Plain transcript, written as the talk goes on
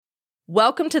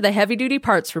Welcome to the Heavy Duty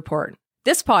Parts Report.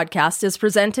 This podcast is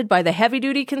presented by the Heavy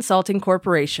Duty Consulting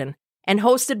Corporation and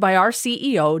hosted by our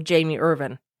CEO, Jamie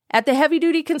Irvin. At the Heavy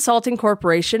Duty Consulting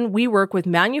Corporation, we work with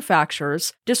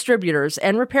manufacturers, distributors,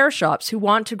 and repair shops who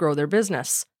want to grow their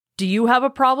business. Do you have a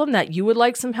problem that you would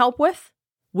like some help with?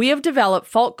 We have developed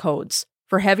fault codes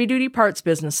for heavy-duty parts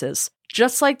businesses,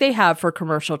 just like they have for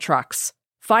commercial trucks.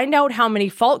 Find out how many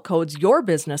fault codes your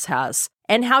business has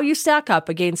and how you stack up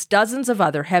against dozens of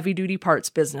other heavy-duty parts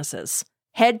businesses.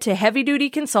 Head to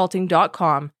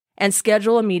heavydutyconsulting.com and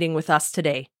schedule a meeting with us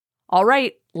today. All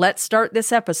right, let's start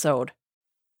this episode.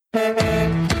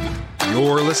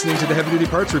 You're listening to the Heavy Duty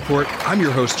Parts Report. I'm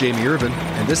your host, Jamie Irvin,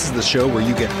 and this is the show where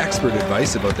you get expert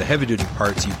advice about the heavy-duty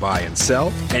parts you buy and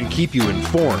sell and keep you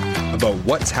informed about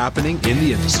what's happening in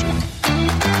the industry.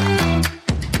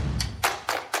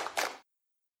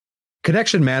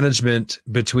 Connection management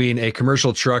between a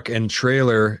commercial truck and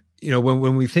trailer,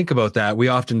 when we think about that, we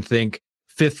often think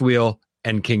fifth wheel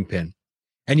and kingpin.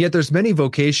 And yet there's many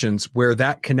vocations where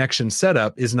that connection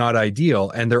setup is not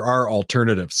ideal, and there are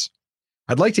alternatives.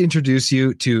 I'd like to introduce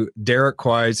you to Derek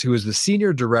Quise, who is the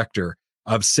Senior Director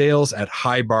of Sales at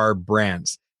High Bar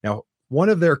Brands. Now, one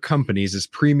of their companies is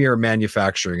Premier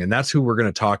Manufacturing, and that's who we're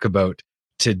going to talk about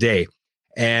today.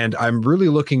 And I'm really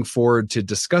looking forward to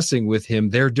discussing with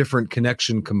him their different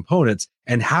connection components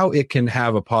and how it can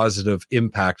have a positive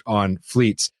impact on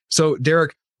fleets. So,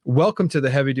 Derek, welcome to the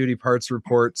Heavy Duty Parts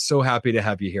Report. So happy to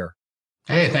have you here.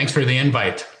 Hey, thanks for the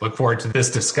invite. Look forward to this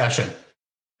discussion.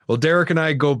 Well, Derek and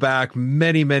I go back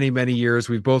many, many, many years.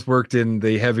 We've both worked in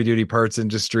the heavy-duty parts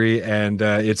industry, and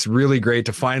it's really great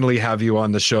to finally have you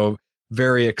on the show.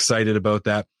 Very excited about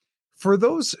that. For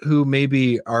those who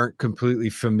maybe aren't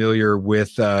completely familiar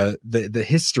with the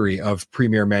history of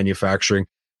Premier Manufacturing,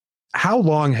 how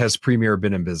long has Premier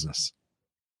been in business?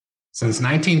 Since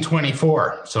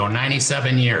 1924, so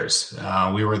 97 years.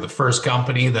 We were the first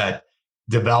company that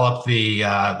developed the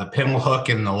Pintle hook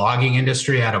in the logging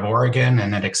industry out of Oregon,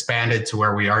 and it expanded to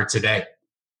where we are today.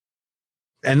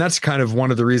 And that's kind of one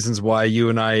of the reasons why you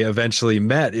and I eventually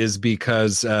met, is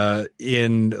because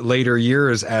in later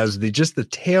years, as the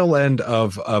tail end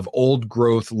of old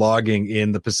growth logging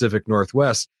in the Pacific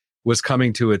Northwest was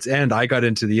coming to its end, I got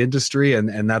into the industry,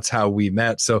 and that's how we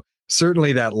met. So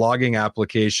certainly that logging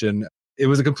application, it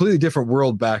was a completely different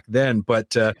world back then,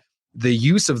 but the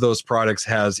use of those products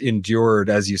has endured,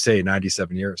 as you say,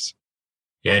 97 years.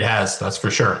 Yeah, it has. That's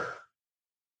for sure.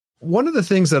 One of the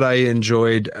things that I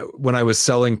enjoyed when I was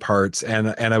selling parts and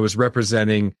I was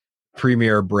representing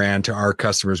Premier brand to our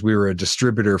customers, we were a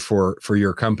distributor for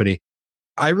your company.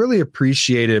 I really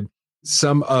appreciated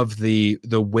some of the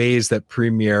ways that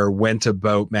Premier went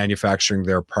about manufacturing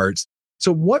their parts.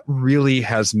 So what really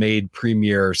has made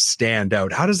Premier stand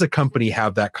out? How does a company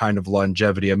have that kind of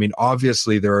longevity? I mean,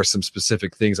 obviously there are some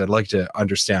specific things. I'd like to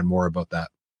understand more about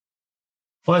that.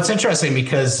 Well, it's interesting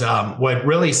because what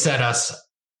really set us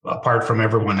apart from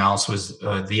everyone else was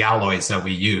the alloys that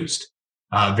we used.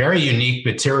 Very unique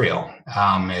material.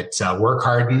 It work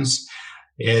hardens.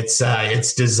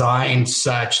 It's designed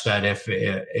such that if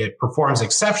it performs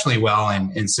exceptionally well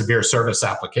in severe service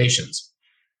applications.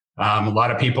 A lot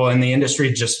of people in the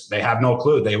industry they have no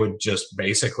clue. They would just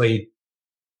basically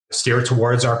steer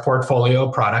towards our portfolio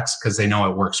of products because they know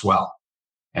it works well.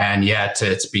 And yet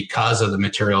it's because of the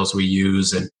materials we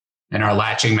use and our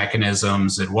latching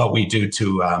mechanisms and what we do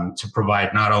to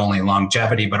provide not only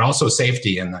longevity, but also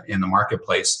safety in the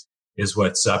marketplace is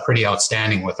what's pretty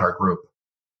outstanding with our group.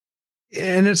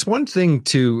 And it's one thing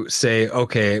to say,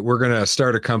 okay, we're going to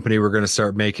start a company, we're going to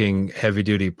start making heavy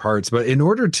duty parts. But in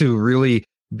order to really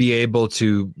be able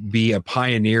to be a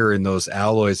pioneer in those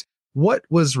alloys, what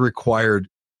was required?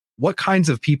 What kinds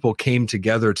of people came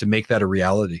together to make that a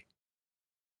reality?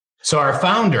 So our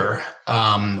founder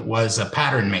was a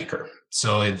pattern maker.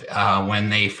 So when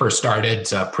they first started,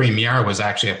 Premier was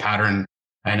actually a pattern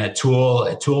and a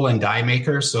tool and die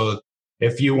maker. So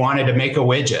if you wanted to make a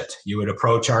widget, you would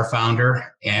approach our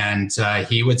founder and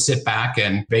he would sit back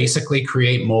and basically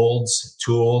create molds,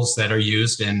 tools that are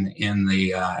used in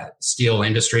the steel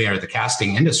industry or the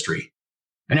casting industry.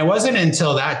 And it wasn't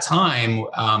until that time,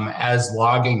 as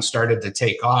logging started to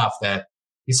take off, that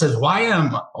he says, why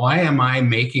am I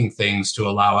making things to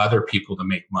allow other people to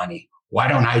make money? Why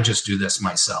don't I just do this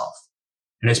myself?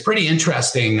 And it's pretty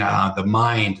interesting, the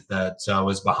mind that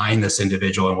was behind this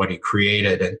individual and what he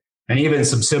created. And even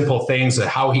some simple things of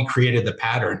how he created the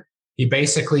pattern. He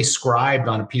basically scribed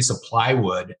on a piece of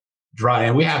plywood,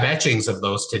 and we have etchings of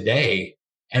those today.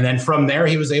 And then from there,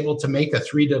 he was able to make a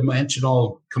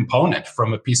three-dimensional component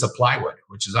from a piece of plywood,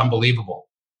 which is unbelievable.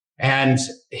 And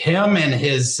him and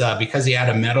his, because he had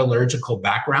a metallurgical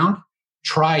background,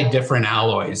 tried different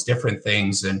alloys, different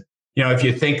things. And, if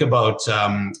you think about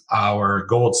our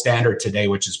gold standard today,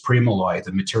 which is Primaloy,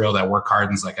 the material that work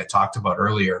hardens, like I talked about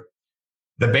earlier,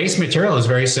 the base material is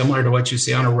very similar to what you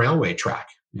see on a railway track.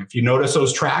 If you notice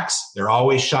those tracks, they're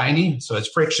always shiny. So as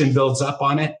friction builds up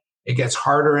on it, it gets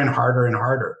harder and harder and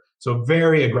harder. So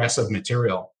very aggressive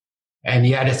material. And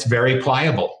yet it's very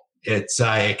pliable. It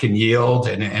can yield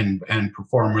and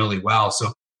perform really well.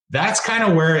 So that's kind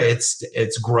of where it's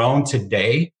grown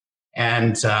today,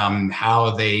 and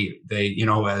how they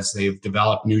as they've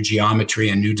developed new geometry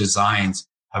and new designs,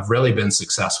 have really been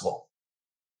successful.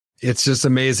 It's just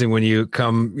amazing when you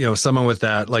come, someone with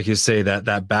that, like you say,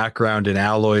 that background in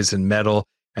alloys and metal,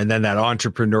 and then that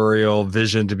entrepreneurial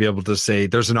vision to be able to say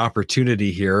there's an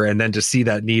opportunity here, and then to see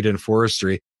that need in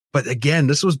forestry. But again,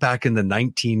 this was back in the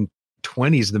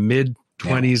 1920s, the mid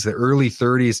 20s, the early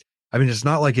 30s. I mean, it's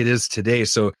not like it is today.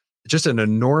 So just an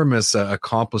enormous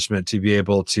accomplishment to be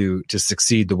able to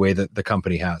succeed the way that the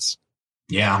company has.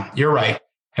 Yeah, you're right.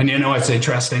 And it's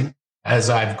interesting, as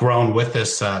I've grown with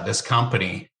this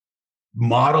company,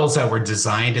 models that were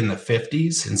designed in the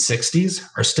 50s and 60s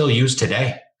are still used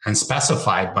today and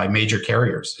specified by major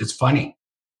carriers. It's funny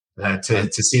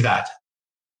to see that.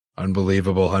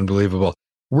 Unbelievable.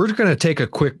 We're going to take a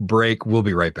quick break. We'll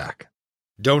be right back.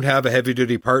 Don't have a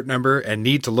heavy-duty part number and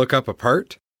need to look up a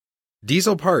part?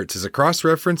 Diesel Parts is a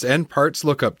cross-reference and parts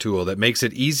lookup tool that makes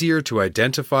it easier to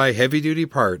identify heavy-duty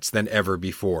parts than ever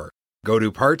before. Go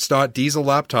to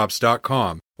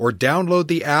parts.diesellaptops.com or download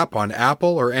the app on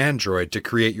Apple or Android to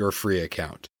create your free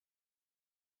account.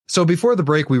 So before the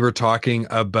break, we were talking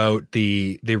about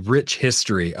the rich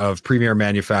history of Premier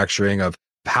Manufacturing, of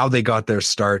how they got their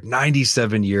start,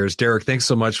 97 years. Derek, thanks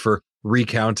so much for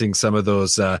recounting some of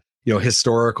those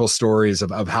historical stories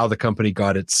of how the company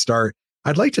got its start.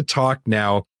 I'd like to talk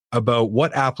now about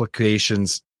what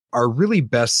applications are really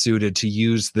best suited to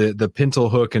use the Pintle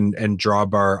hook and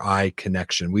drawbar eye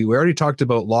connection. We already talked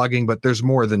about logging, but there's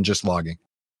more than just logging.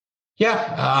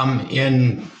 Yeah,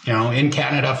 in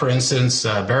Canada, for instance,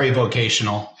 very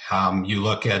vocational. You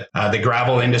look at the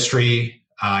gravel industry,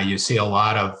 you see a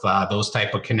lot of those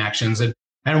type of connections, and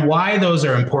why those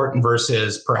are important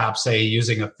versus perhaps say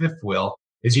using a fifth wheel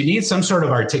is you need some sort of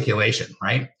articulation,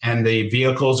 right? And the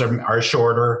vehicles are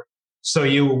shorter. So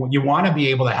you want to be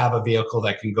able to have a vehicle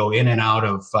that can go in and out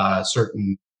of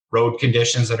certain road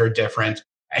conditions that are different.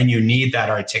 And you need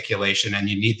that articulation, and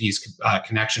you need these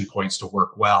connection points to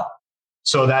work well.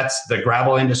 So that's the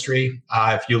gravel industry.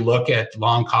 If you look at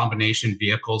long combination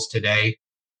vehicles today,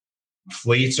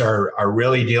 fleets are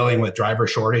really dealing with driver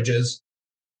shortages.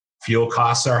 Fuel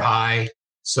costs are high.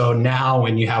 So now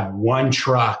when you have one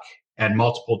truck and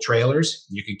multiple trailers,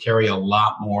 you can carry a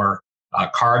lot more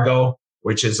cargo,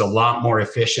 which is a lot more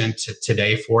efficient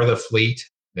today for the fleet.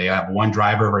 They have one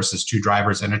driver versus two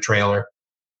drivers in a trailer.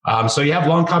 So you have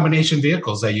long combination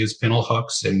vehicles that use Pintle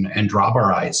hooks and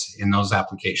drawbar eyes in those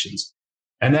applications.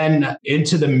 And then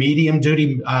into the medium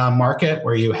duty market,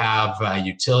 where you have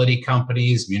utility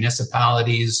companies,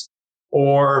 municipalities,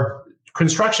 or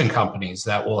construction companies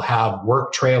that will have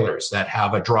work trailers that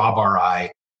have a drawbar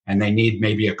eye, and they need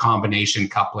maybe a combination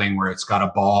coupling where it's got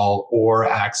a ball or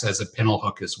acts as a Pintle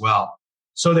hook as well.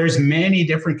 So there's many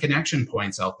different connection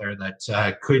points out there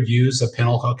that could use a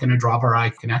Pintle hook and a drawbar eye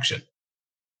connection.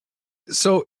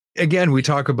 So again, we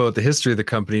talk about the history of the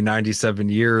company, 97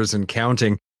 years and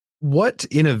counting. What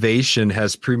innovation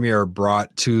has Premier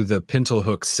brought to the Pintle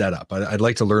hook setup? I'd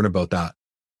like to learn about that.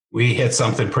 We hit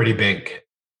something pretty big.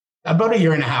 About a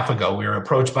year and a half ago, we were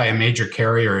approached by a major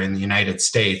carrier in the United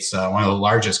States, one of the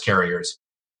largest carriers.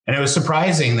 And it was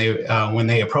surprising when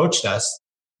they approached us,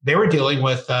 they were dealing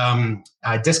with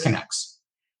disconnects,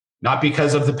 not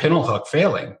because of the Pintle hook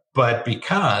failing, but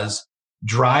because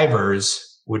drivers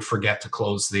would forget to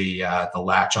close the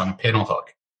latch on a Pintle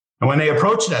hook. And when they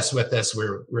approached us with this,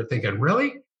 we're thinking,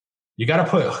 really? You got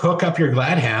to hook up your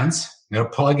glad hands,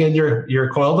 plug in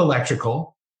your coiled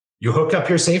electrical, you hook up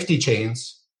your safety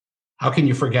chains. How can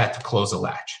you forget to close a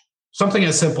latch? Something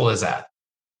as simple as that.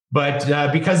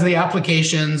 But because of the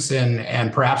applications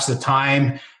and perhaps the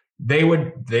time, they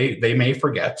may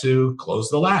forget to close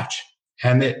the latch.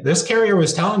 And this carrier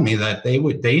was telling me that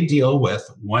they deal with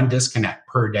one disconnect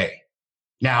per day.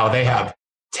 Now they have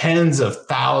tens of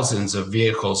thousands of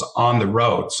vehicles on the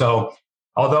road. So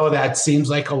although that seems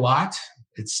like a lot,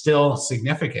 it's still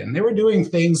significant. And they were doing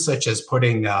things such as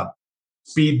putting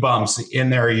speed bumps in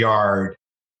their yard,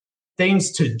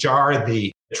 things to jar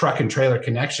the truck and trailer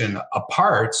connection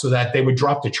apart so that they would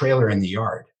drop the trailer in the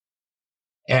yard.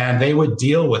 And they would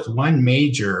deal with one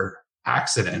major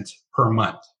accident per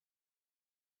month.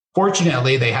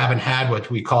 Fortunately, they haven't had what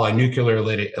we call a nuclear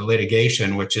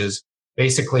litigation, which is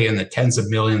basically in the tens of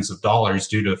millions of dollars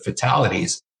due to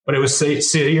fatalities. But it was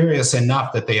serious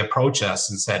enough that they approached us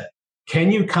and said,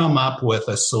 can you come up with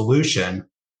a solution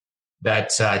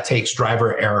that takes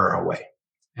driver error away?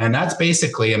 And that's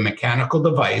basically a mechanical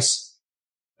device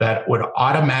that would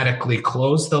automatically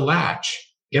close the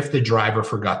latch if the driver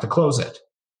forgot to close it.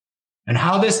 And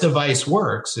how this device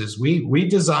works is we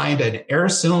designed an air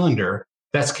cylinder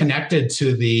that's connected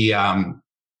to the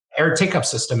air take-up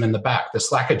system in the back, the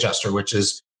slack adjuster, which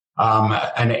is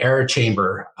an air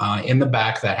chamber in the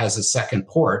back that has a second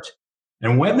port.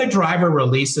 And when the driver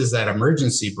releases that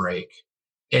emergency brake,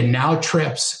 it now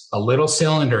trips a little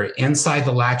cylinder inside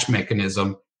the latch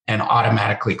mechanism and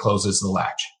automatically closes the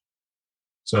latch.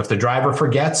 So if the driver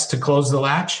forgets to close the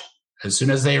latch, as soon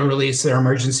as they release their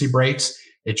emergency brakes,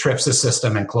 it trips the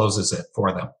system and closes it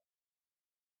for them.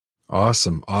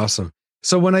 Awesome.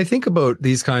 So when I think about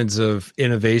these kinds of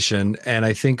innovation and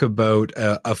I think about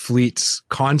a fleet's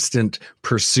constant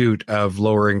pursuit of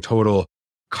lowering total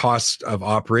cost of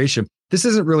operation, this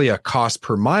isn't really a cost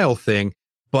per mile thing,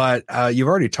 but you've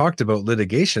already talked about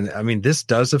litigation. I mean, this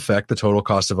does affect the total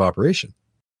cost of operation.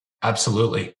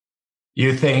 Absolutely.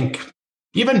 You think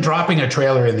even dropping a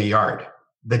trailer in the yard,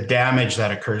 the damage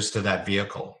that occurs to that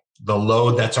vehicle, the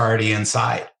load that's already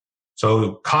inside.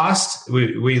 So cost,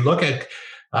 we look at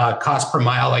cost per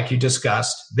mile, like you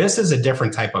discussed. This is a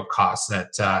different type of cost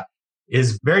that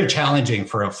is very challenging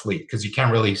for a fleet because you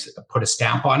can't really put a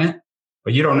stamp on it,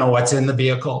 but you don't know what's in the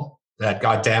vehicle that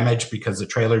got damaged because the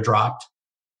trailer dropped,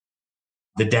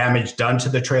 the damage done to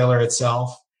the trailer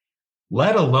itself,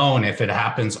 let alone if it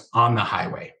happens on the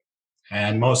highway.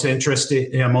 And most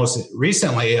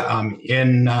recently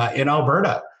in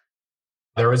Alberta,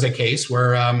 there was a case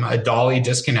where a dolly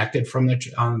disconnected from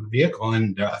the vehicle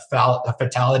and a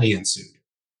fatality ensued.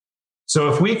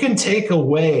 So if we can take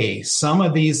away some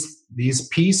of these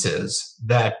pieces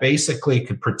that basically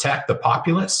could protect the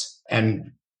populace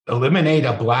and eliminate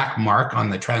a black mark on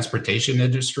the transportation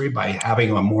industry by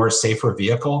having a more safer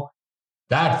vehicle,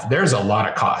 that there's a lot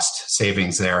of cost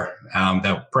savings there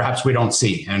that perhaps we don't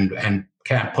see and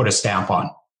can't put a stamp on.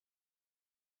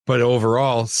 But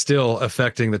overall, still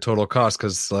affecting the total cost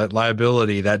because that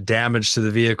liability, that damage to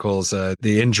the vehicles, the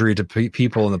injury to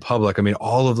people in the public, I mean,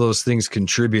 all of those things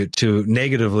contribute to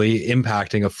negatively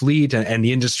impacting a fleet and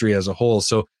the industry as a whole.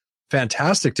 So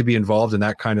fantastic to be involved in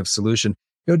that kind of solution.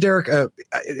 You know, Derek,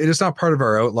 it is not part of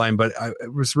our outline, but I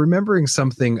was remembering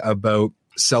something about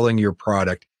selling your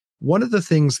product. One of the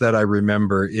things that I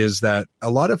remember is that a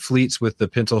lot of fleets with the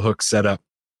Pintle hook setup,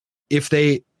 if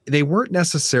they weren't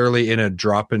necessarily in a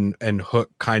drop and hook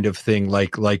kind of thing,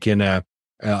 like in a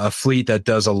fleet that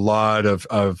does a lot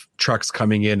of trucks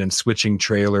coming in and switching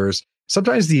trailers.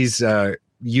 Sometimes these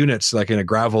units, like in a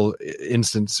gravel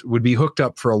instance, would be hooked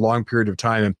up for a long period of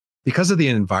time. And because of the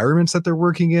environments that they're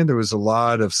working in, there was a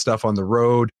lot of stuff on the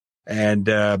road. And,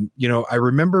 I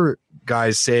remember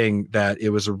guys saying that it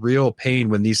was a real pain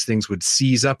when these things would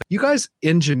seize up. You guys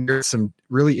engineered some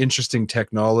really interesting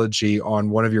technology on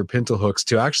one of your Pintle hooks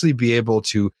to actually be able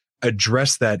to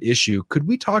address that issue. Could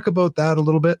we talk about that a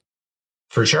little bit?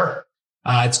 For sure.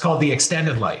 It's called the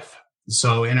extended life.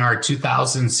 So in our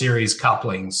 2000 series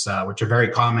couplings, which are very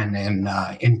common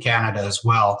in Canada as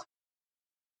well,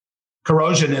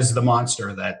 corrosion is the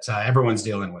monster that everyone's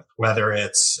dealing with, whether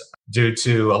it's due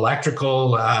to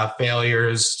electrical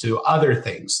failures to other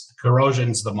things.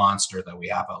 Corrosion's the monster that we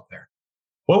have out there.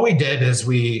 What we did is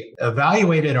we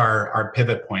evaluated our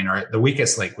pivot point, the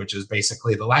weakest link, which is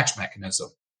basically the latch mechanism.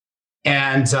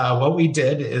 And what we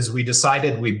did is we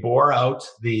decided we bore out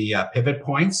the pivot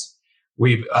points.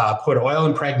 We put oil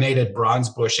impregnated bronze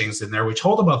bushings in there, which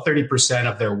hold about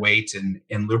 30% of their weight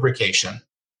in lubrication.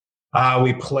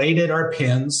 We plated our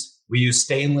pins. We used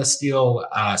stainless steel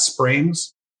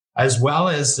springs, as well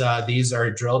as these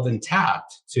are drilled and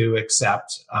tapped to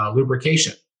accept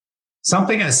lubrication.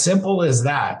 Something as simple as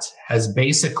that has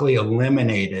basically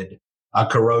eliminated a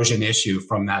corrosion issue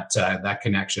from that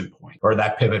connection point or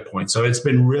that pivot point. So it's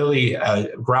been really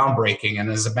groundbreaking.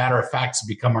 And as a matter of fact, it's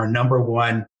become our number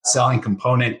one selling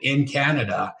component in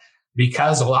Canada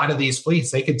because a lot of these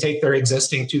fleets, they could take their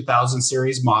existing 2000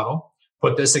 series model,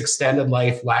 put this extended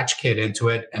life latch kit into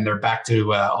it, and they're back to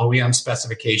OEM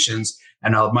specifications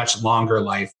and a much longer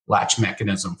life latch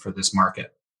mechanism for this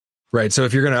market. Right. So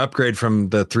if you're going to upgrade from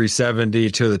the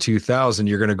 370 to the 2000,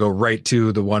 you're going to go right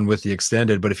to the one with the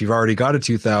extended. But if you've already got a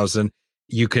 2000,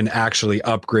 you can actually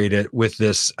upgrade it with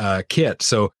this kit.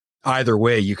 So either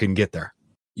way, you can get there.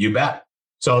 You bet.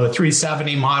 So the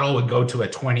 370 model would go to a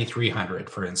 2300,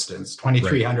 for instance.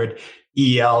 2300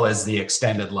 EL is the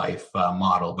extended life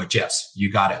model. But yes,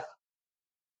 you got it.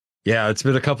 Yeah, it's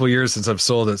been a couple of years since I've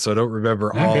sold it, so I don't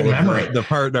remember all of the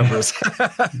part numbers.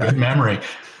 Good memory.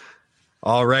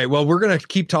 All right. Well, we're going to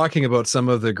keep talking about some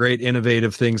of the great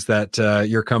innovative things that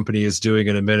your company is doing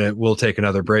in a minute. We'll take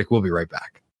another break. We'll be right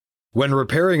back. When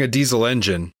repairing a diesel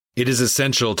engine, it is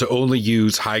essential to only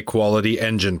use high-quality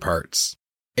engine parts.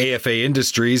 AFA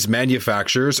Industries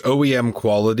manufactures OEM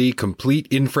quality complete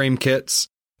in-frame kits,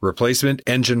 replacement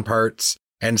engine parts,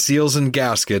 and seals and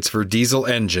gaskets for diesel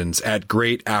engines at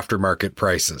great aftermarket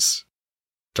prices.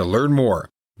 To learn more,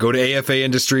 go to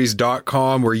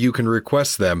afaindustries.com where you can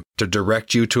request them to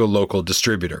direct you to a local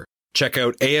distributor. Check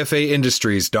out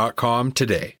afaindustries.com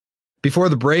today. Before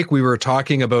the break, we were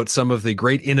talking about some of the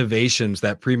great innovations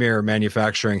that Premier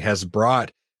Manufacturing has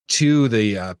brought to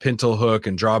the Pintle hook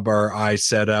and Drawbar eye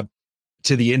setup,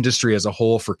 to the industry as a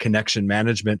whole for connection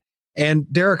management.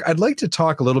 And Derek, I'd like to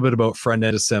talk a little bit about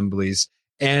front-end assemblies.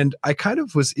 And I kind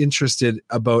of was interested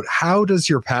about how does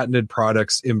your patented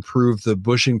products improve the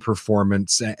bushing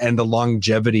performance and the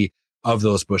longevity of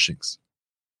those bushings?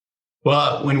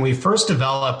 Well, when we first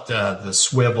developed the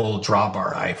swivel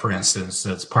drawbar eye, for instance,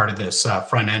 that's part of this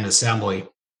front-end assembly,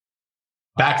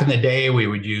 back in the day, we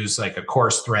would use like a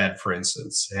coarse thread, for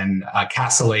instance, and a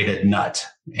castellated nut.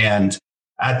 And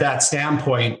at that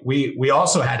standpoint, we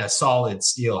also had a solid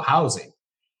steel housing.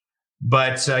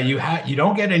 But you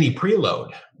don't get any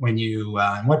preload when you.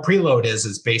 And what preload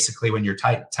is basically when you're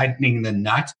tightening the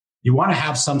nut, you want to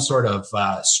have some sort of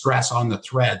stress on the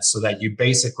thread so that you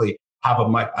basically have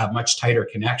a much tighter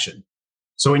connection.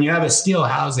 So when you have a steel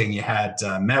housing, you had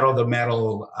metal to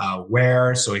metal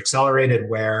wear, so accelerated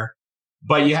wear,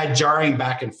 but you had jarring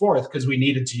back and forth because we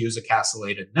needed to use a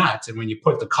castellated nut. And when you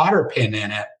put the cotter pin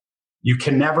in it, you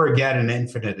can never get an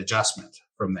infinite adjustment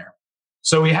from there.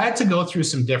 So we had to go through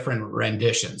some different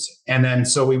renditions. And then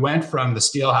so we went from the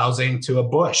steel housing to a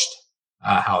bushed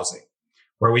housing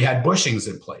where we had bushings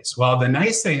in place. Well, the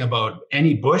nice thing about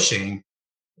any bushing,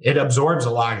 it absorbs a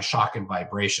lot of shock and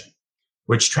vibration,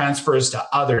 which transfers to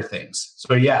other things.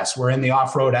 So yes, we're in the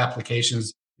off-road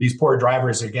applications. These poor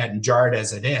drivers are getting jarred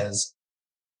as it is.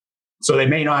 So they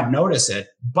may not notice it.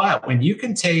 But when you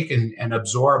can take and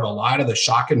absorb a lot of the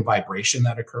shock and vibration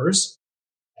that occurs,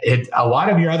 a lot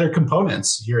of your other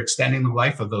components, you're extending the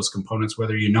life of those components,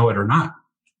 whether you know it or not.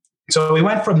 So we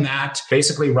went from that,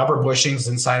 basically rubber bushings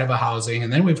inside of a housing,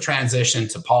 and then we've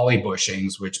transitioned to poly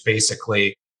bushings, which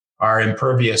basically are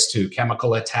impervious to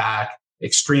chemical attack,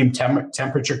 extreme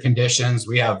temperature conditions.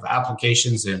 We have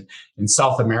applications in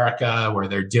South America where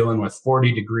they're dealing with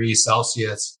 40 degrees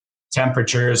Celsius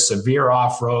temperatures, severe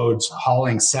off-roads,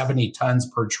 hauling 70 tons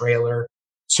per trailer,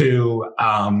 to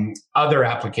other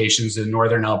applications in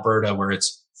northern Alberta where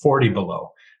it's 40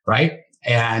 below, right?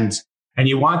 And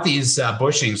you want these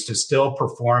bushings to still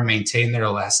perform, maintain their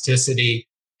elasticity,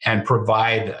 and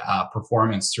provide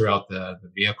performance throughout the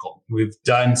vehicle. We've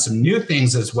done some new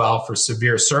things as well for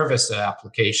severe service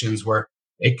applications where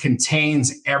it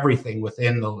contains everything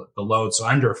within the load. So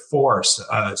under force,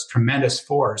 tremendous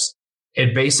force,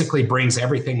 it basically brings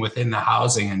everything within the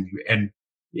housing and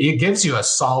it gives you a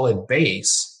solid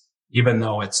base, even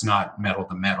though it's not metal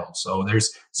to metal. So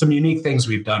there's some unique things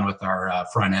we've done with our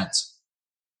front ends.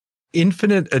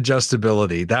 Infinite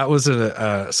adjustability. That was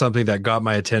something that got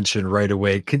my attention right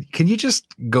away. Can you just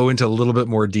go into a little bit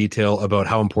more detail about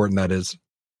how important that is?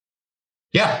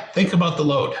 Yeah, think about the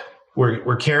load.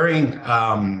 We're carrying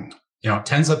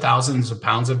tens of thousands of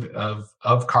pounds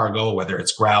of cargo, whether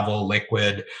it's gravel,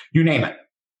 liquid, you name it.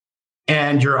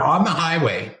 And you're on the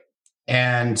highway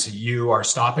and you are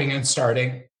stopping and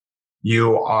starting.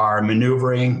 You are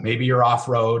maneuvering, maybe you're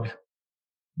off-road.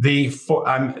 The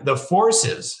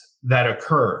forces that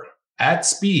occur at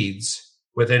speeds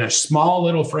within a small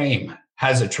little frame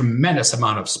has a tremendous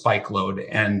amount of spike load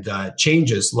and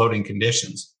changes loading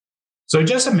conditions. So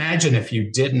just imagine if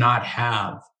you did not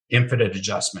have infinite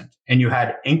adjustment and you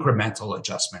had incremental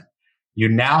adjustment. You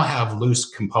now have loose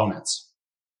components.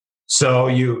 So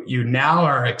you now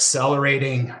are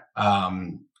accelerating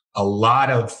a lot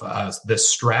of the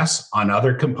stress on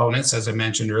other components, as I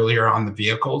mentioned earlier, on the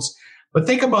vehicles. But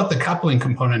think about the coupling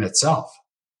component itself.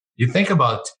 You think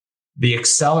about the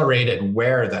accelerated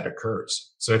wear that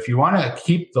occurs. So if you want to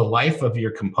keep the life of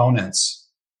your components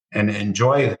and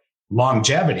enjoy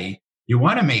longevity, you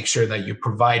want to make sure that you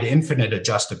provide infinite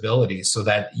adjustability so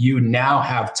that you now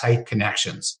have tight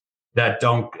connections that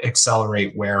don't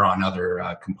accelerate wear on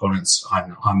other components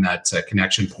on that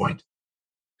connection point.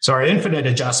 So our infinite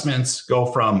adjustments go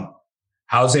from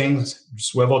housings,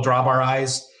 swivel drawbar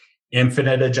eyes,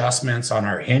 infinite adjustments on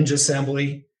our hinge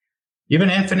assembly, even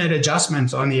infinite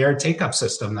adjustments on the air take-up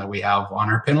system that we have on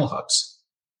our Pintle hooks.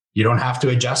 You don't have to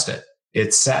adjust it.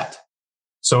 It's set.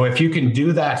 So if you can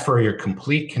do that for your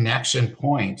complete connection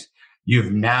point,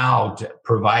 you've now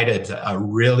provided a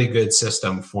really good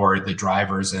system for the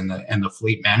drivers and the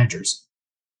fleet managers.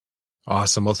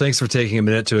 Awesome. Well, thanks for taking a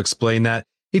minute to explain that.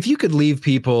 If you could leave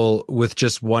people with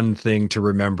just one thing to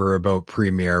remember about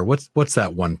Premier, what's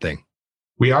that one thing?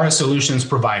 We are a solutions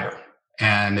provider,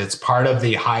 and it's part of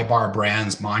the High Bar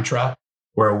Brands mantra,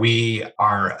 where we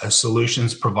are a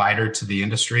solutions provider to the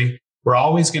industry. We're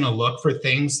always going to look for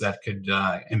things that could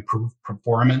improve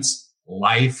performance,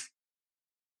 life,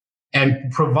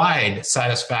 and provide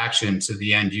satisfaction to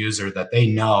the end user, that they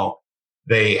know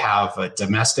they have a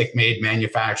domestic made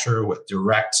manufacturer with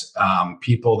direct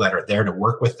people that are there to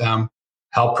work with them,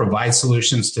 help provide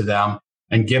solutions to them,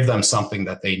 and give them something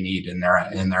that they need in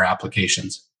their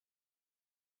applications.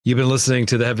 You've been listening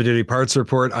to the Heavy Duty Parts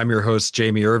Report. I'm your host,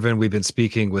 Jamie Irvin. We've been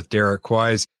speaking with Derek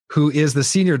Quise, who is the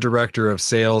Senior Director of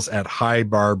Sales at High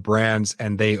Bar Brands,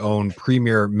 and they own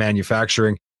Premier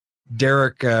Manufacturing.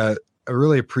 Derek, I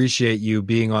really appreciate you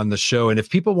being on the show. And if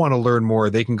people want to learn more,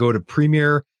 they can go to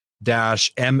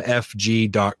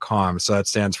premier-mfg.com. So that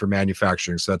stands for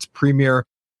manufacturing. So that's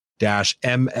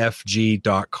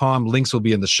premier-mfg.com. Links will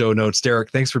be in the show notes. Derek,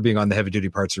 thanks for being on the Heavy Duty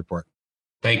Parts Report.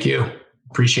 Thank you.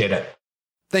 Appreciate it.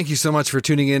 Thank you so much for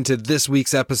tuning in to this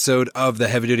week's episode of the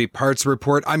Heavy Duty Parts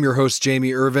Report. I'm your host,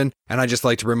 Jamie Irvin, and I just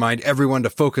like to remind everyone to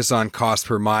focus on cost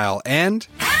per mile and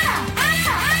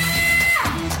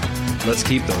let's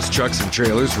keep those trucks and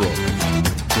trailers rolling.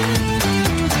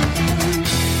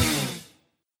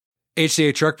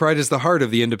 HDA Truck Pride is the heart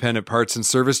of the independent parts and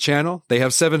service channel. They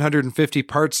have 750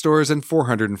 parts stores and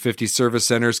 450 service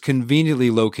centers conveniently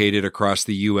located across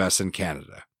the U.S. and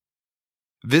Canada.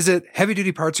 Visit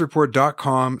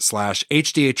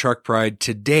heavydutypartsreport.com/HDA Truck Pride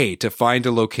today to find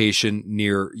a location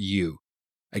near you.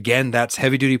 Again, that's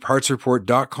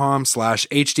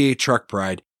heavydutypartsreport.com/HDA Truck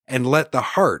Pride, and let the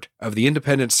heart of the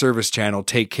independent service channel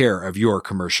take care of your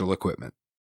commercial equipment.